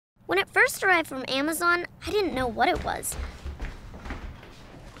When it first arrived from Amazon, I didn't know what it was.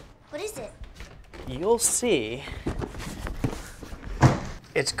 What is it? You'll see.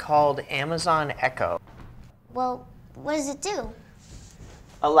 It's called Amazon Echo. Well, what does it do?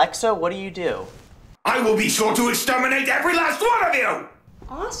 Alexa, what do you do? I will be sure to exterminate every last one of you!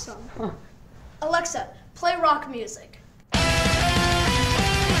 Awesome. Alexa, play rock music.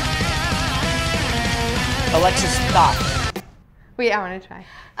 Alexa, stop. Wait, I want to try.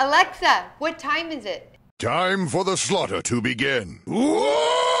 Alexa, what time is it? Time for the slaughter to begin. You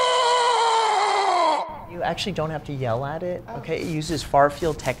actually don't have to yell at it, okay? It uses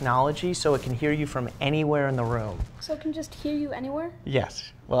far-field technology so it can hear you from anywhere in the room. So it can just hear you anywhere?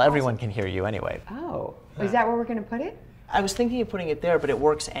 Yes. Well, everyone can hear you anyway. Oh, is that where we're going to put it? I was thinking of putting it there, but it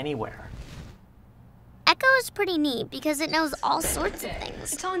works anywhere. Echo is pretty neat because it knows all sorts of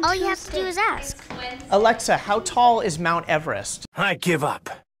things. It's on All you have to do is ask. Alexa, how tall is Mount Everest? I give up.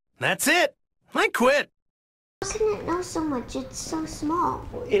 That's it. I quit. How doesn't it know so much? It's so small.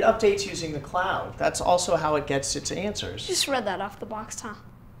 It updates using the cloud. That's also how it gets its answers. Just read that off the box, huh?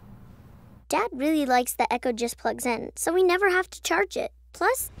 Dad really likes that Echo just plugs in, so we never have to charge it.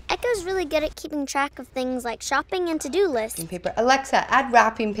 Plus, Echo's really good at keeping track of things like shopping and to-do lists. Paper. Alexa, add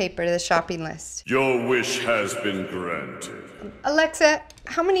wrapping paper to the shopping list. Your wish has been granted. Alexa,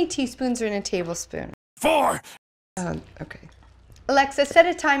 how many teaspoons are in a tablespoon? 4! Okay. Alexa, set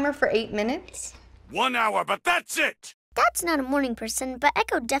a timer for 8 minutes. 1 hour, but that's it! Dad's not a morning person, but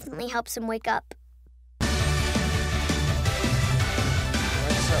Echo definitely helps him wake up. Alexa,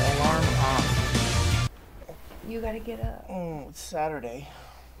 alarm off. You gotta get up. It's Saturday.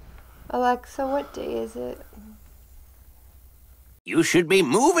 Alexa, what day is it? You should be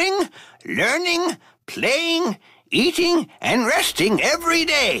moving, learning, playing, eating, and resting every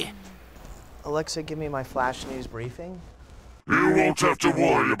day. Alexa, give me my flash news briefing. You won't have to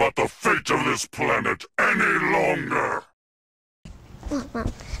worry about the fate of this planet any longer.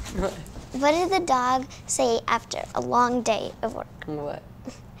 Mom, what did the dog say after a long day of work? What?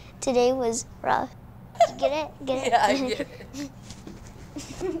 Today was rough. Get it? Get it? Yeah, I get it.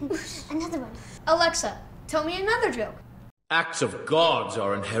 Another one. Alexa, tell me another joke. Acts of gods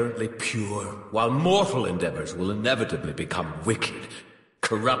are inherently pure, while mortal endeavors will inevitably become wicked,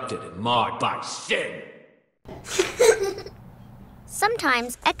 corrupted and marred by sin.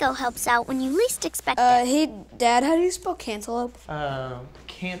 Sometimes Echo helps out when you least expect it. Hey, Dad, how do you spell cantaloupe?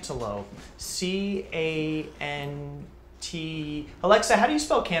 Cantaloupe. C-A-N-T... Alexa, how do you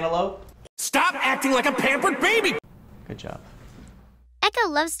spell cantaloupe? Stop acting like a pampered baby! Good job. Echo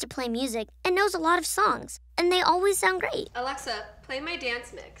loves to play music and knows a lot of songs, and they always sound great. Alexa, play my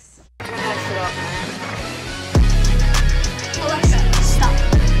dance mix. Alexa, stop.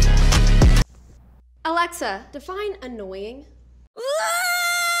 Alexa, define annoying.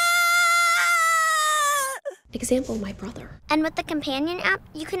 Example, my brother. And with the companion app,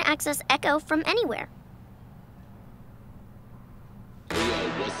 you can access Echo from anywhere. Yo,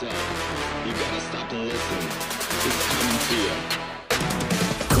 what's up? You gotta stop and listen. It's coming to you.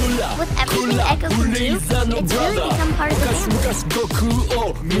 With everything Echo can do, it's really become part of the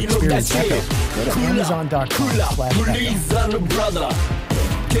family. Experience Echo. Go to Amazon.com/Echo.